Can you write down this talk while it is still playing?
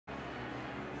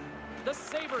The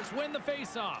Sabres win the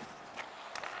faceoff.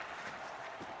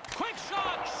 Quick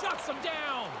shot, shuts him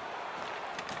down.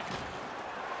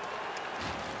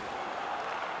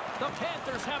 The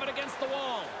Panthers have it against the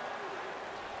wall.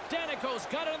 Daneyko's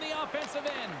got it on the offensive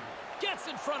end. Gets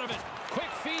in front of it.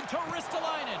 Quick feed to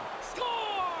Ristolainen.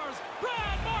 Scores!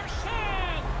 Brad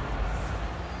Marchand!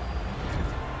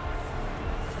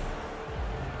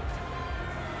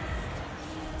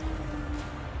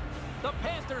 The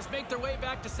Panthers make their way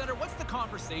back to center. What's the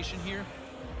conversation here?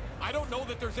 I don't know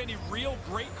that there's any real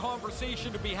great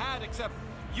conversation to be had, except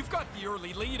you've got the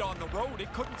early lead on the road.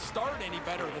 It couldn't start any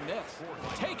better than this.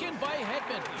 Taken by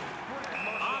Hedman.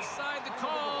 Offside the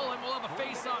call, and we'll have a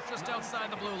face-off just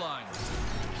outside the blue line.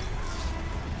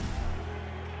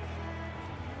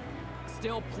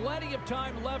 Still plenty of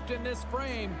time left in this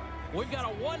frame. We've got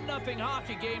a 1-0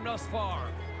 hockey game thus far.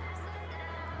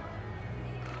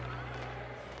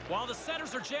 While the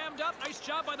centers are jammed up, nice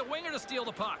job by the winger to steal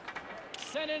the puck.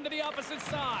 Sent into the opposite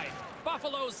side.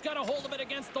 Buffalo's got a hold of it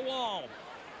against the wall.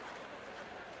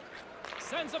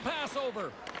 Sends a pass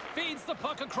over. Feeds the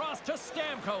puck across to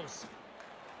Stamkos.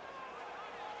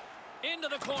 Into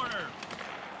the corner.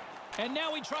 And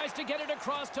now he tries to get it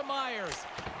across to Myers.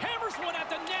 Hammers one at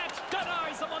the net.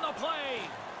 Denies him on the play.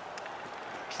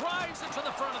 Drives it to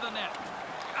the front of the net.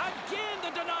 Again,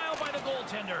 the denial by the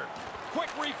goaltender. Quick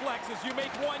reflexes. You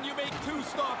make one, you make two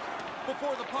stops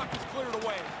before the puck is cleared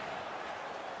away.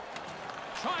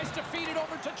 Tries to feed it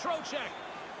over to Trocheck.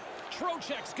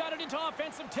 Trocheck's got it into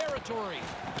offensive territory.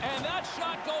 And that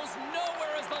shot goes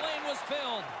nowhere as the lane was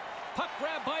filled. Puck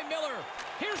grab by Miller.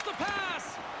 Here's the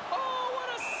pass. Oh, what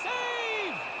a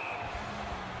save!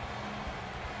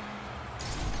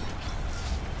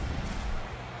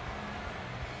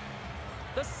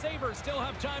 The Sabres still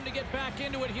have time to get back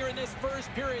into it here in this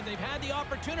first period. They've had the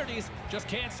opportunities, just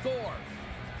can't score.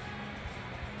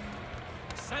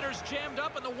 Center's jammed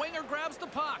up and the winger grabs the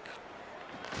puck.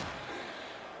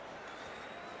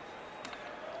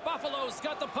 Buffalo's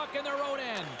got the puck in their own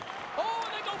end. Oh,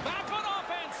 and they go back on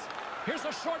offense. Here's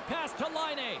a short pass to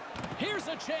Laine. Here's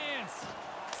a chance.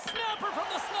 Snapper from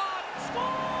the slot.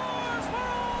 Scores!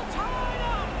 We're all tied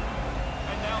up!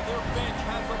 And now their bench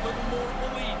has a little more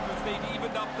belief as they've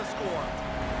evened up the score.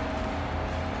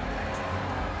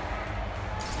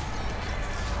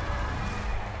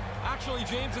 Actually,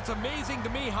 James, it's amazing to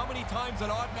me how many times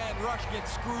an odd man rush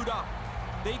gets screwed up.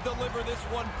 They deliver this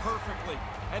one perfectly,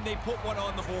 and they put one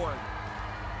on the board.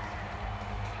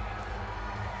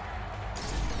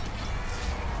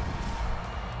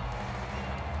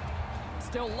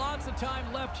 Still lots of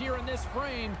time left here in this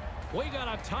frame. We got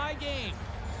a tie game.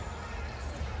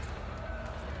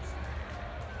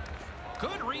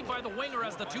 Good read by the winger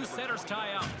as the two centers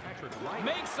tie up.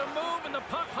 Makes a move and the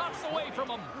puck hops away from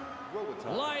him.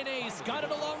 Laine's got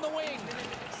it along the wing.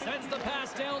 Sends the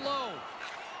pass down low.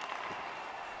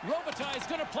 Robitaille's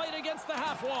going to play it against the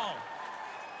half wall.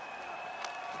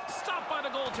 Stopped by the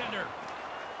goaltender.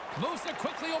 Moves it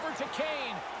quickly over to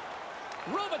Kane.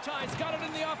 Robitaille's got it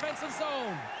in the offensive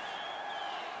zone.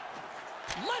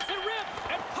 Lets it rip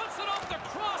and puts it off the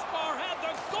crossbar. Had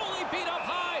the goalie beat up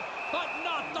high, but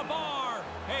not the bar.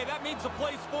 Hey, that means the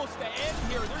play's supposed to end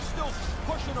here. They're still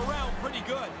pushing around pretty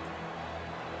good.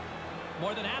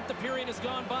 More than half the period has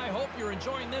gone by. Hope you're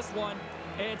enjoying this one.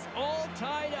 It's all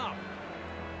tied up.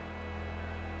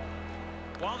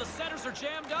 While the centers are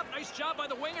jammed up, nice job by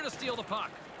the winger to steal the puck.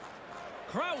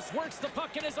 Krause works the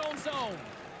puck in his own zone.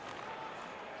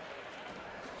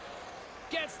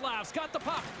 Getzlaf's got the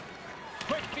puck.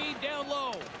 Quick feed down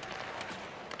low.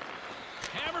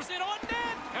 Hammers it on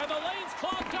net, and the lane's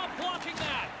clogged up blocking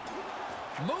that.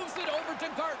 Moves it over to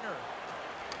Gartner.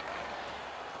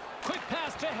 Quick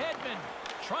pass to Hedman.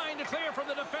 Trying to clear from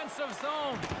the defensive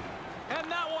zone. And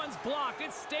that one's blocked.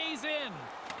 It stays in.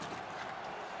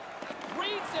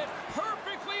 Reads it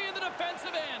perfectly in the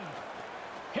defensive end.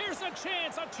 Here's a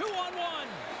chance, a 2-on-1.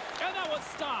 And that one's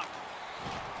stopped.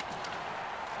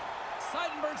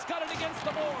 Seidenberg's got it against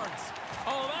the boards.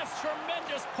 Oh, that's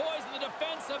tremendous poise in the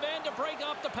defensive end to break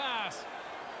off the pass.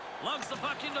 Lugs the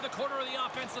puck into the corner of the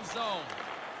offensive zone.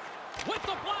 With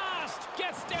the blast,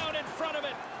 gets down in front of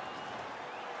it.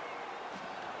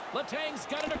 Letang's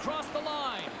got it across the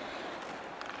line.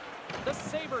 The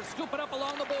Sabres scoop it up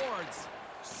along the boards.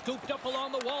 Scooped up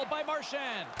along the wall by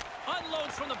Marchand.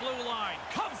 Unloads from the blue line.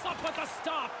 Comes up with a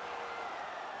stop.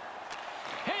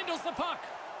 Handles the puck.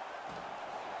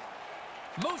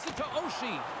 Moves it to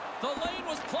Oshie. The lane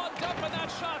was plugged up and that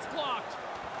shot's blocked.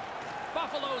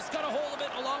 Buffalo's got a hold of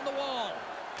it along the wall.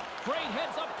 Great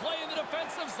heads-up play in the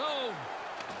defensive zone.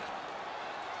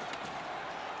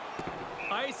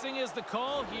 Icing is the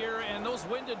call here, and those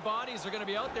winded bodies are going to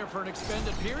be out there for an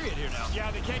extended period here now. Yeah,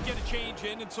 they can't get a change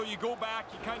in, and so you go back,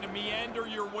 you kind of meander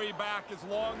your way back as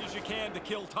long as you can to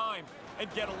kill time and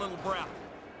get a little breath.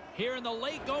 Here in the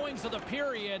late goings of the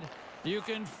period, you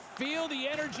can feel the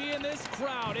energy in this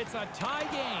crowd. It's a tie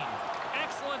game.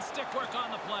 Excellent stick work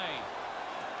on the play.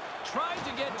 Tried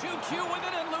to get too cute with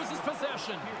it and loses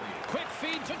possession. Quick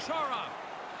feed to Chara.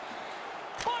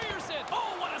 Fires it.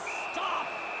 Oh, what a stop!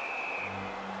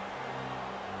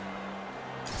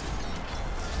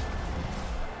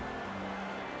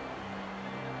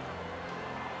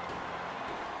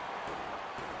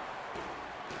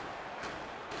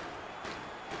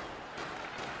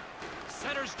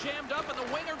 Center's jammed up and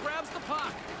the winger grabs the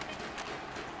puck.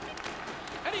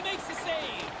 And he makes the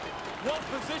save.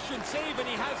 Well-positioned save, and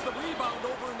he has the rebound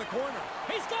over in the corner.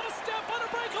 He's got a step on a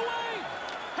breakaway.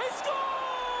 He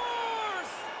scores!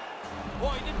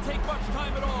 Well, he didn't take much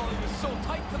time at all. He was so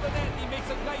tight to the net, and he makes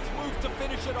a nice move to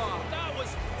finish it off. That was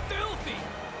filthy.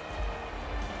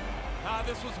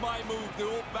 This was my move, the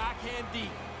old backhand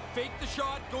deep. Fake the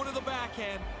shot, go to the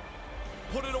backhand,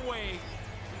 put it away.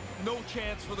 No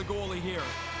chance for the goalie here.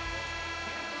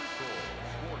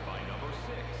 Scored by number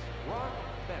 6, Brock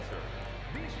Besser.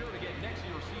 Be sure to get next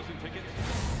year's season tickets.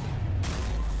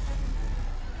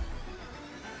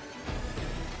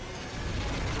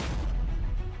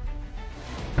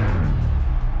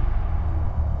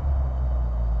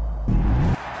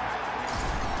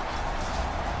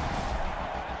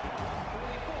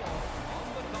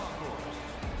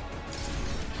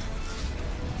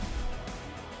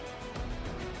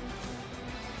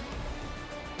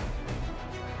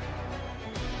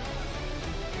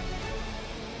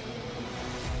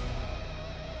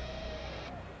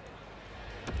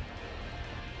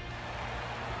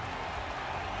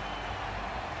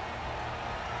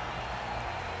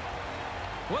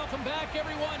 Welcome back,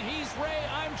 everyone. He's Ray.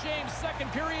 I'm James.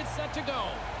 Second period set to go.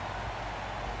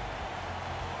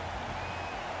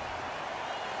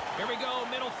 Here we go.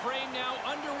 Middle frame now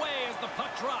underway as the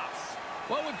puck drops.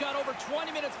 Well, we've got over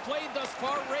 20 minutes played thus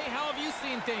far. Ray, how have you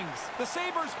seen things? The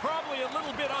Sabres probably a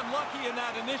little bit unlucky in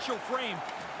that initial frame.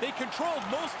 They controlled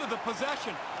most of the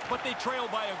possession, but they trail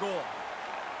by a goal.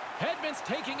 Hedman's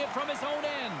taking it from his own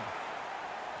end.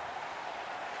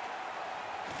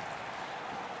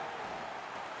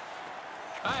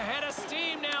 Ahead of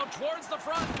steam now towards the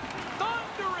front.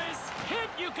 Thunderous hit.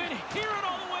 You can hear it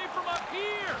all the way from up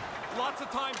here. Lots of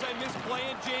times I miss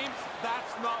playing, James.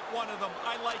 That's not one of them.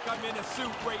 I like I'm in a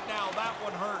suit right now. That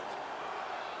one hurt.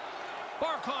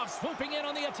 Barkov swooping in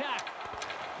on the attack.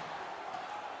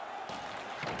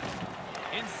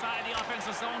 Inside the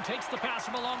offensive zone, takes the pass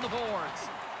from along the boards.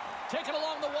 Taken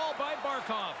along the wall by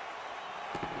Barkov.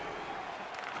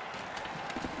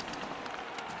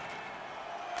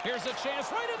 Here's a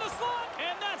chance right in the slot,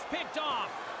 and that's picked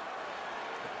off.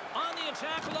 On the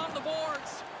attack along the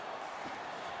boards.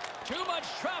 Too much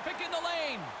traffic in the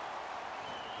lane.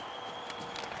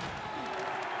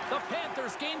 The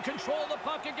Panthers gain control of the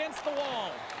puck against the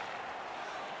wall.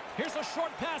 Here's a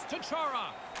short pass to Chara.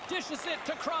 Dishes it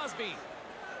to Crosby.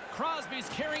 Crosby's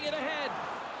carrying it ahead.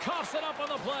 Coughs it up on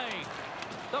the play.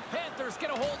 The Panthers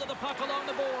get a hold of the puck along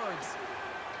the boards.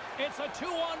 It's a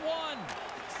 2-on-1.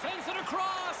 Sends it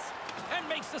across and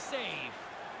makes the save.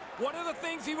 One of the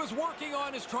things he was working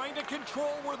on is trying to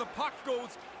control where the puck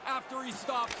goes after he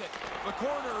stops it. The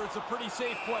corner is a pretty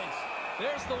safe place.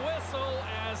 There's the whistle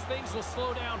as things will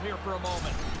slow down here for a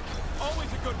moment.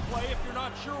 Always a good play. If you're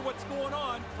not sure what's going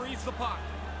on, freeze the puck.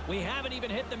 We haven't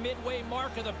even hit the midway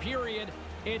mark of the period.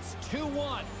 It's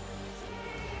 2-1.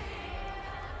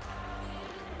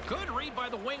 Good read by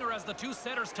the winger as the two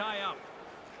centers tie up.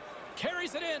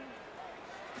 Carries it in.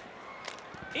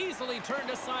 Easily turned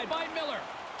aside by Miller.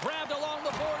 Grabbed along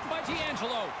the board by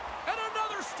D'Angelo. And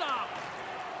another stop.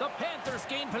 The Panthers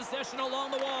gain possession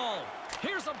along the wall.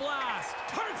 Here's a blast.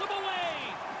 Turns them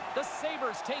away. The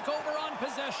Sabres take over on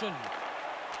possession.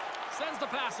 Sends the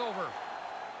pass over.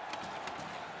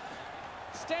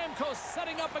 Stamkos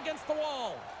setting up against the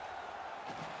wall.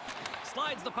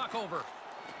 Slides the puck over.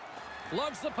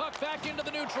 Lugs the puck back into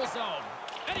the neutral zone.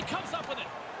 And he comes up with it.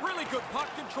 Really good puck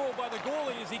control by the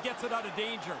goalie as he gets it out of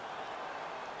danger.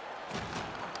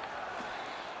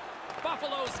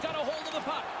 Buffalo's got a hold of the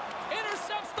puck.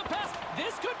 Intercepts the pass.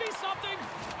 This could be something.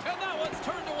 And that one's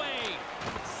turned away.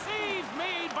 Save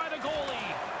made by the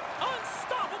goalie.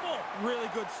 Unstoppable. Really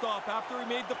good stop. After he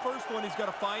made the first one, he's got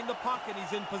to find the puck, and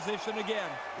he's in position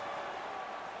again.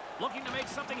 Looking to make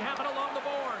something happen along the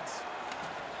boards.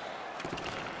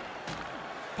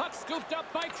 Puck scooped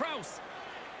up by Krause.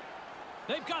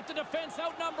 They've got the defense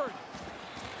outnumbered.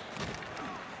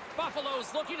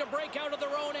 Buffalo's looking to break out of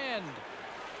their own end.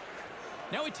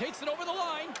 Now he takes it over the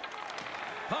line.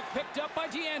 Puck picked up by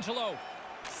D'Angelo.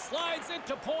 Slides it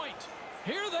to point.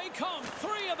 Here they come,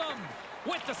 3 of them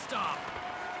with the stop.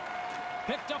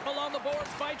 Picked up along the boards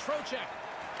by Trocheck.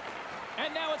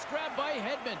 And now it's grabbed by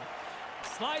Hedman.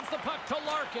 Slides the puck to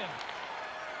Larkin.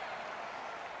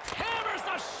 Hammers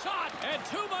the shot, and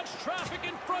too much traffic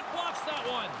in front blocks that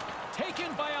one.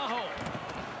 Taken by Aho.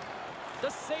 The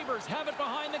Sabres have it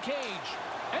behind the cage,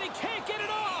 and he can't get it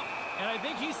off. And I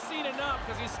think he's seen enough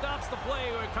because he stops the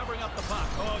play when covering up the puck.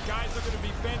 Oh, guys are going to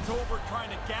be bent over trying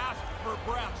to gasp for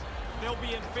breath. They'll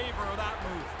be in favor of that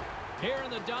move. Here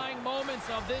in the dying moments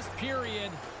of this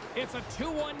period, it's a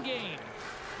 2-1 game.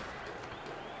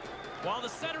 While the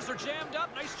centers are jammed up,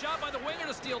 nice job by the winger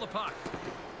to steal the puck.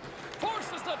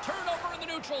 Forces the turnover in the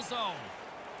neutral zone.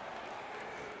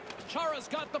 Chara's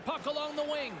got the puck along the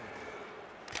wing.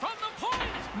 From the point,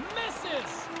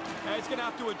 misses. Yeah, he's going to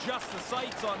have to adjust the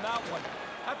sights on that one.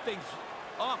 That thing's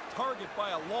off target by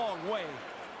a long way.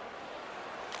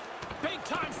 Big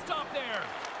time stop there.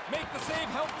 Make the save,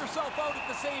 help yourself out at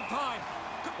the same time.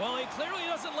 Well, he clearly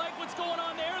doesn't like what's going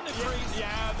on there in the crease.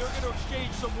 Yeah, they're going to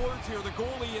exchange some words here. The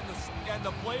goalie and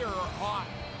the player are hot.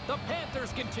 The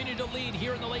Panthers continue to lead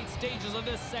here in the late stages of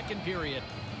this second period.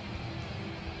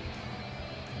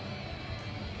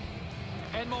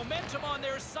 And momentum on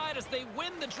their side as they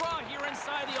win the draw here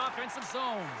inside the offensive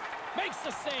zone. Makes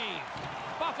the save.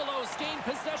 Buffalo's gain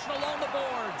possession along the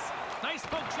boards. Nice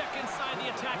poke check inside the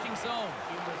attacking zone.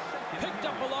 Picked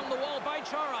up along the wall by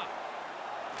Chara.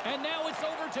 And now it's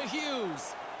over to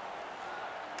Hughes.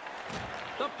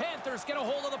 The Panthers get a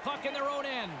hold of the puck in their own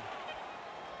end.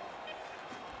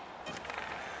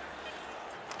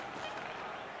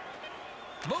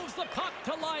 Moves the puck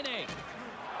to Laine.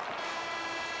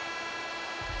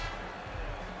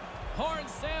 Horn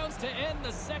sounds to end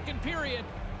the second period.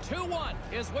 2-1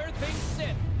 is where things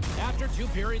sit after 2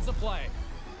 periods of play.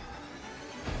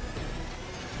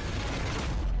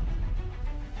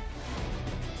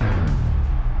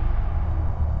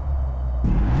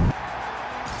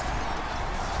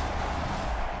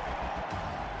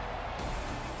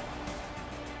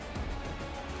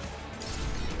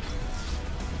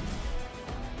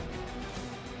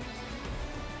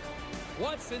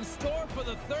 What's in store for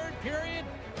the third period?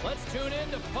 Let's tune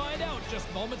in to find out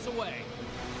just moments away.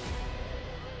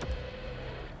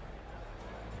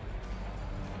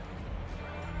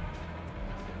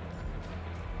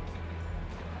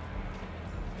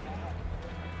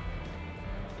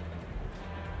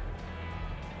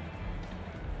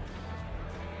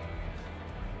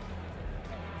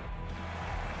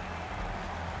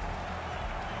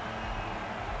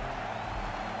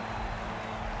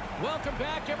 Welcome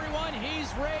back, everyone.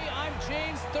 He's Ray. I'm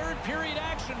James. Third period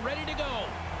action ready to go.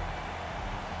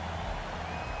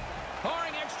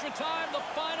 Barring extra time, the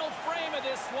final frame of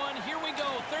this one. Here we go.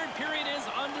 Third period is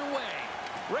underway.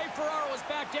 Ray Ferraro is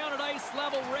back down at ice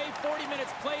level. Ray, 40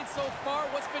 minutes played so far.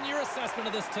 What's been your assessment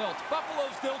of this tilt?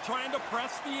 Buffalo's still trying to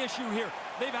press the issue here.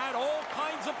 They've had all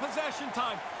kinds of possession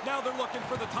time. Now they're looking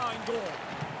for the tying goal.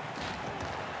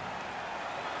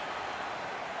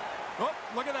 Oh,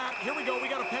 look at that. Here we go. We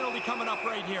got a penalty coming up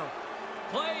right here.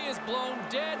 Play is blown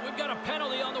dead. We've got a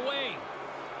penalty on the way.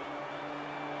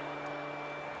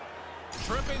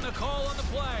 Tripping the call on the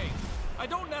play. I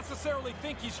don't necessarily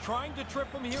think he's trying to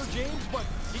trip him here, James, but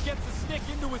he gets the stick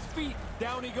into his feet.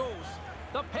 Down he goes.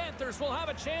 The Panthers will have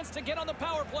a chance to get on the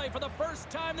power play for the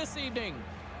first time this evening.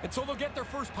 And so they'll get their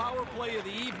first power play of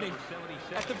the evening.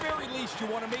 At the very least, you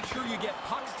want to make sure you get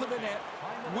pucks to the net,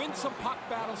 win some puck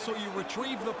battles so you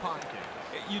retrieve the puck.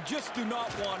 You just do not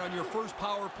want on your first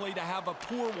power play to have a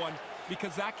poor one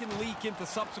because that can leak into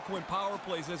subsequent power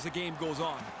plays as the game goes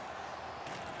on.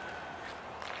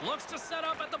 Looks to set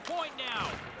up at the point now.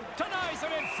 Denies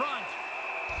it in front.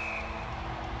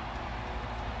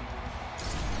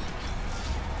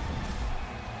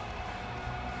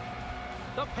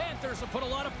 The Panthers have put a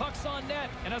lot of pucks on net,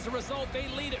 and as a result, they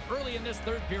lead it early in this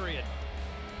third period.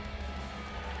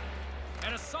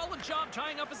 And a solid job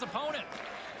tying up his opponent.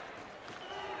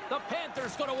 The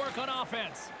Panthers going to work on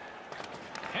offense.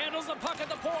 Handles the puck at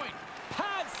the point.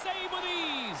 Pad save with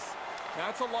ease.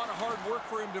 That's a lot of hard work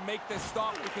for him to make this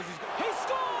stop because he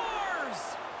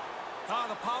scores!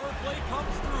 The power play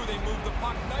comes through. They move the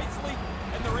puck nicely,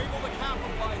 and they're able to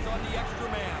capitalize on the extra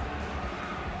man.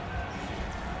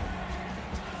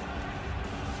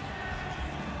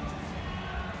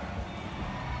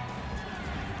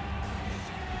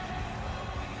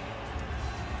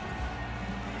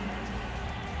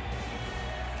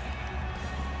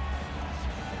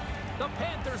 The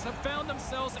Panthers have found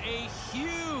themselves a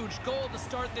huge goal to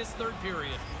start this third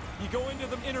period. You go into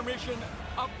the intermission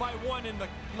up by 1, and a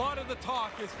lot of the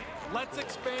talk is, let's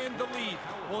expand the lead.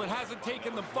 Well, it hasn't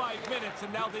taken them 5 minutes,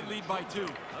 and now they lead by 2.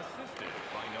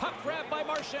 Puck grab by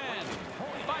Marchand.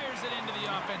 Fires it into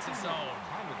the offensive zone.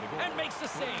 And makes the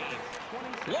save.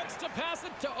 Looks to pass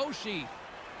it to Oshie.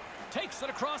 Takes it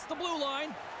across the blue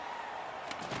line.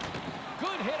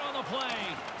 Good hit on the play.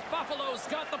 Buffalo's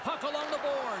got the puck along the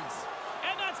boards.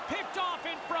 And that's picked off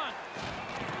in front.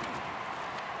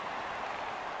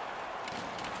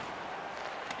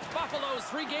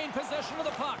 Buffalo's regained possession of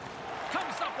the puck.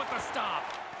 Comes up with the stop.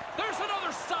 There's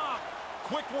another stop.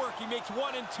 Quick work. He makes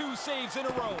 1 and 2 saves in a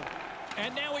row.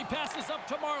 And now he passes up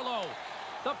to Marleau.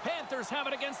 The Panthers have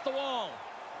it against the wall.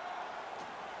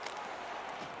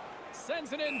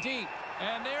 Sends it in deep.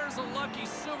 And there's a lucky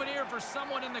souvenir for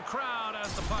someone in the crowd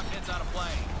as the puck heads out of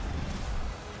play.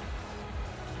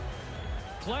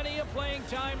 Plenty of playing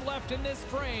time left in this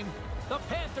frame. The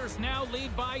Panthers now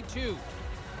lead by 2.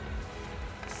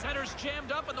 Center's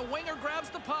jammed up and the winger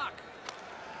grabs the puck.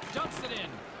 Dumps it in.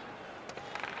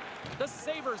 The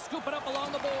Sabres scoop it up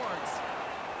along the boards.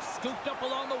 Scooped up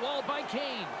along the wall by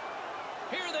Kane.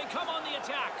 Here they come on the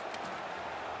attack.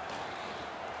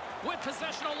 With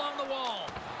possession along the wall.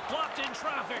 Blocked in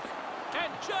traffic.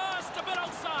 And just a bit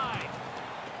outside.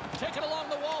 Taken along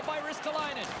the wall by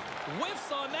Ristolainen.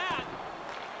 Whiffs on that.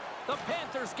 The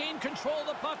Panthers gain control of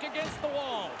the puck against the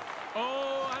wall.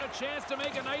 Oh, had a chance to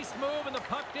make a nice move, and the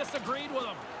puck disagreed with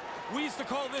him. We used to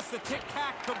call this the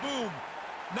tic-tac-kaboom.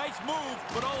 Nice move,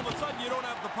 but all of a sudden you don't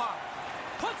have the puck.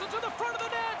 Puts it to the front of the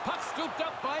net. Puck scooped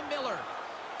up by Miller.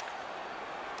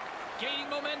 Gaining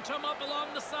momentum up along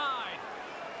the side.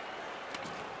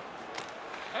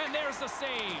 And there's the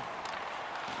save.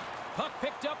 Puck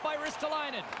picked up by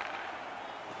Ristolainen.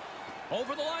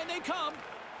 Over the line they come.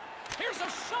 Here's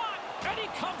a shot, and he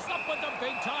comes up with a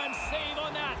big-time save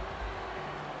on that.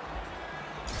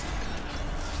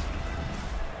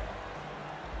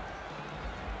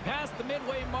 Past the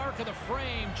midway mark of the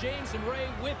frame, James and Ray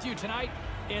with you tonight.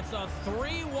 It's a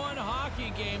 3-1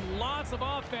 hockey game. Lots of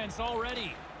offense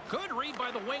already. Good read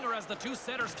by the winger as the two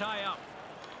centers tie up.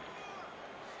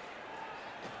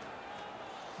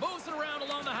 Moves it around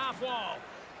along the half wall.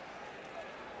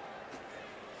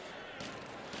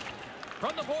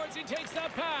 From the boards, he takes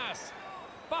that pass.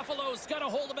 Buffalo's got a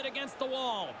hold of it against the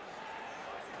wall.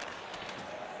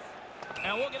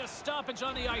 And we'll get a stoppage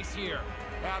on the ice here.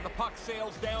 Yeah, the puck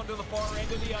sails down to the far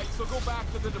end of the ice, so go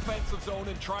back to the defensive zone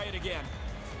and try it again.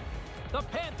 The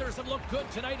Panthers have looked good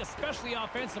tonight, especially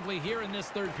offensively here in this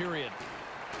third period.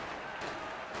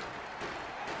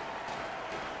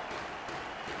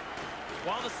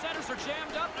 While the centers are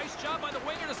jammed up, nice job by the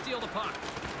winger to steal the puck.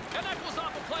 And that goes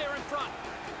off a player in front.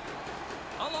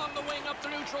 Along the wing up the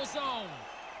neutral zone.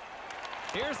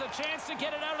 Here's a chance to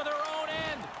get it out of their own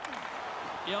end.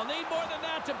 You'll need more than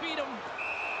that to beat him.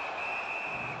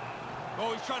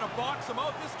 Oh, he's trying to box him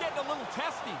out. This is getting a little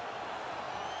testy.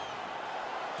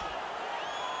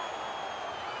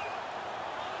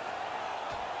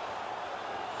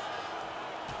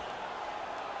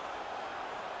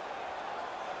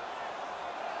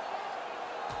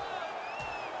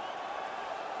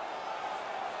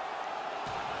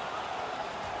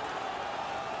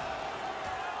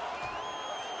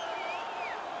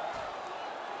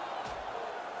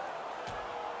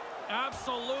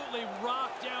 Absolutely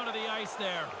rocked down to the ice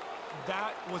there.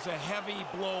 That was a heavy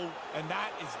blow, and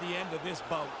that is the end of this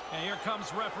bout. And here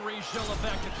comes referee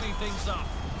Gilles-Levesque to clean things up.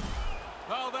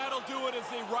 Well, that'll do it as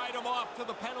they ride him off to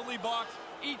the penalty box,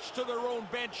 each to their own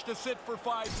bench to sit for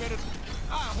 5 minutes.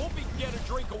 I hope he can get a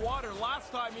drink of water.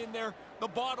 Last time in there, the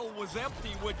bottle was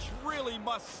empty, which really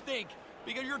must stink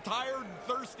because you're tired and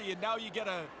thirsty, and now you get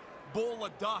a bowl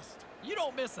of dust. You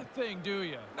don't miss a thing, do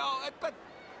you? No, but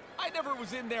I never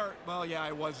was in there. Well, yeah,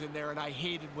 I was in there, and I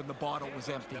hated when the bottle was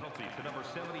empty.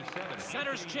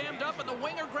 Center's jammed up, and the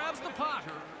winger grabs the puck.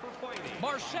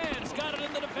 Marchand's got it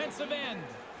in the defensive end.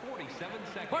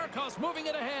 Barkov's moving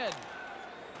it ahead.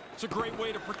 It's a great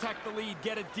way to protect the lead.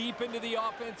 Get it deep into the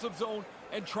offensive zone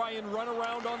and try and run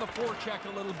around on the forecheck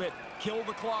a little bit. Kill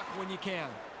the clock when you can.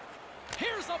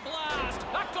 Here's a blast.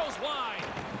 That goes wide.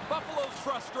 Buffalo's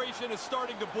frustration is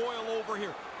starting to boil over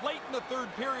here. Late in the third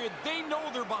period, they know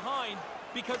they're behind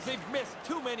because they've missed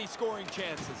too many scoring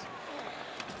chances.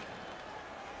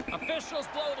 Officials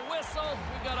blow the whistle.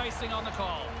 We've got icing on the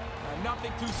call.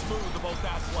 Nothing too smooth about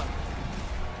that play.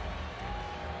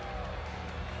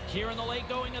 Here in the late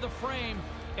going of the frame,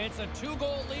 it's a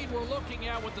 2-goal lead we're looking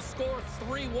at with the score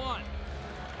 3-1.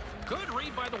 Good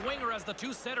read by the winger as the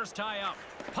two centers tie up.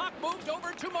 Puck moved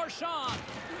over to Marchand.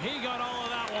 He got all of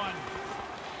that one.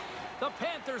 The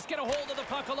Panthers get a hold of the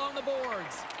puck along the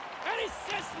boards. And he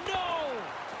says no!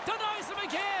 Denies him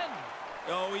again!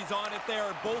 Oh, he's on it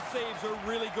there. Both saves are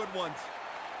really good ones.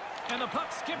 And the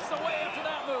puck skips away after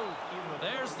that move.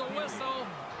 There's the whistle.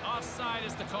 Offside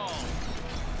is the call.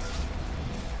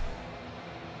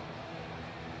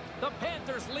 The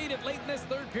Panthers lead it late in this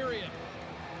third period.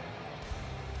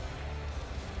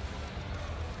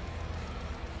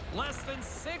 Less than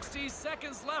 60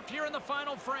 seconds left here in the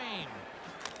final frame.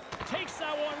 Takes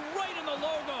that one right in the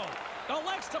logo.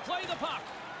 Elects to play the puck.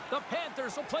 The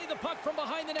Panthers will play the puck from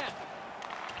behind the net.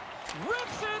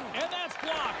 Rips it, and that's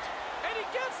blocked. And he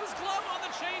gets his glove on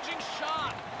the changing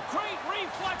shot. Great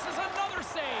reflexes, another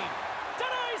save.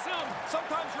 Denies him.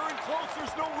 Sometimes you're in close,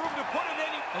 there's no room to put it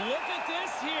any. Look at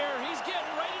this here. He's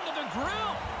getting right into the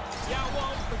grill. Yeah,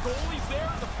 well, the goalie's there,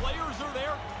 the players are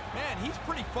there. Man, he's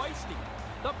pretty feisty.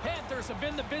 The Panthers have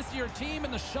been the busier team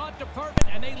in the shot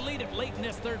department, and they lead it late in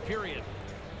this third period.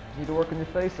 Need to work on your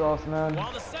face-offs, man.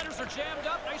 While the centers are jammed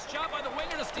up, nice job by the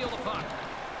winger to steal the puck.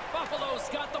 Buffalo's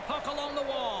got the puck along the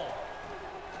wall.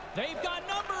 They've got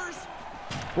numbers.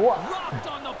 What? Rocked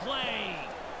on the play.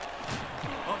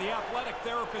 Oh, the athletic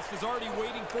therapist is already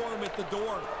waiting for him at the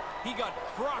door. He got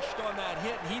crushed on that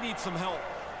hit, and he needs some help.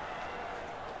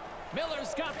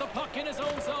 Miller's got the puck in his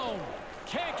own zone.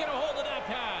 Can't get a hold of that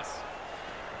pass.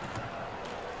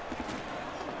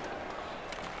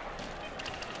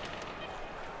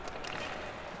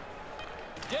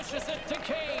 Dishes it to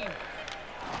Kane.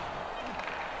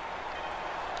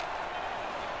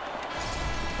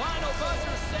 Final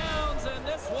buzzer sounds, and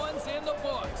this one's in the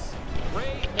books.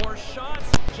 Ray, more shots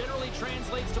generally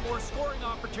translates to more scoring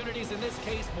opportunities, in this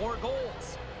case, more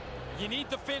goals. You need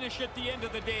to finish at the end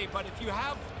of the day, but if you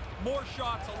have more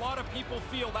shots, a lot of people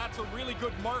feel that's a really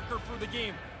good marker for the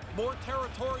game. More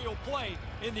territorial play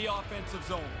in the offensive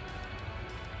zone.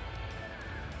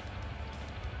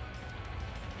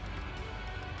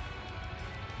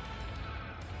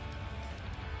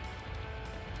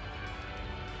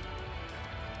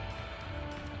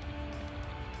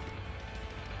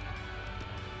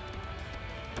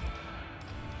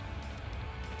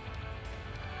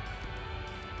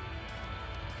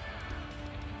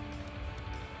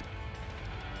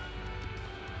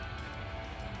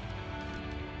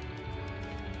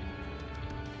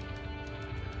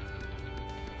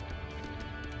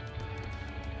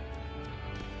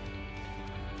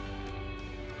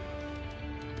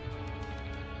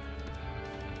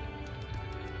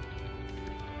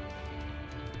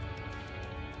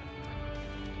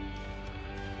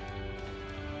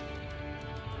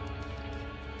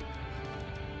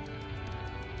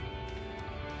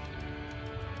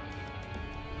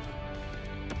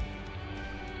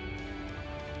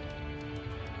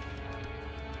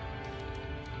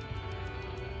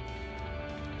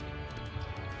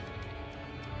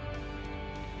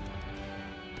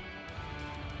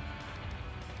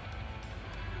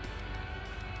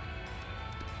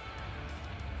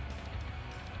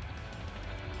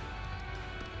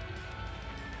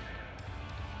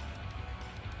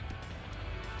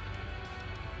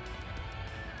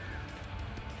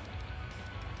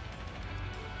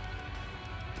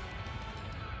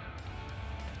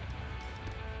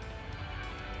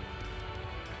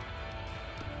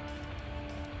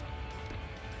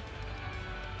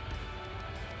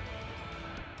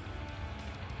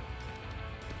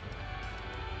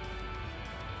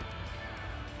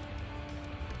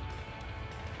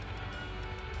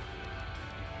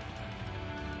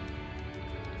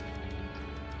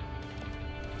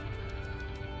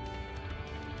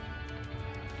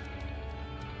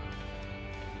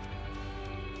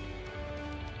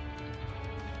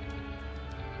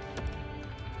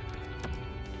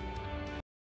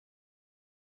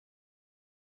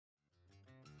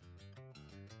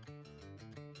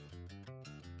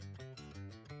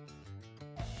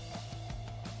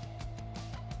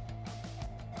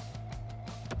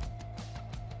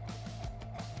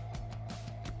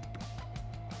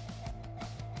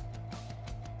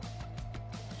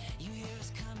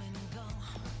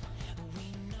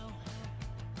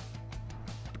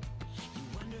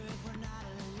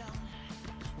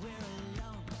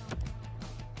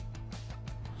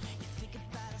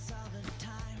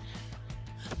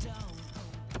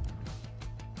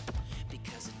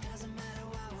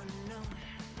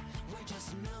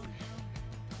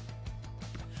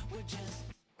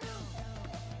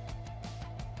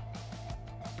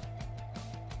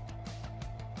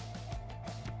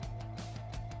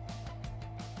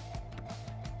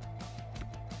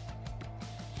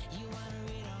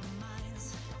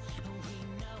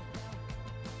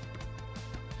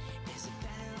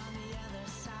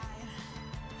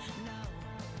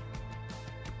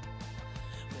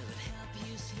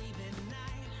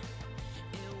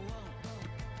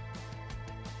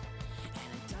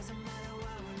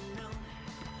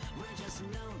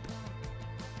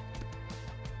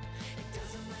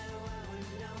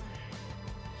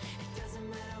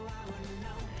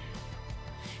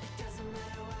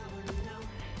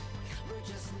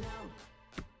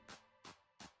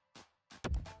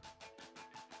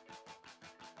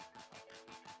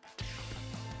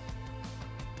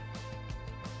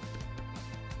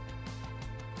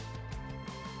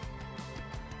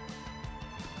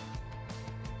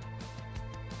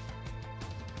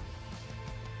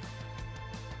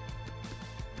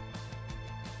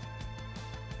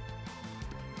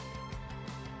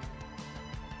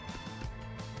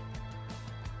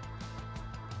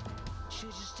 Should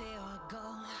you stay or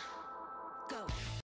go?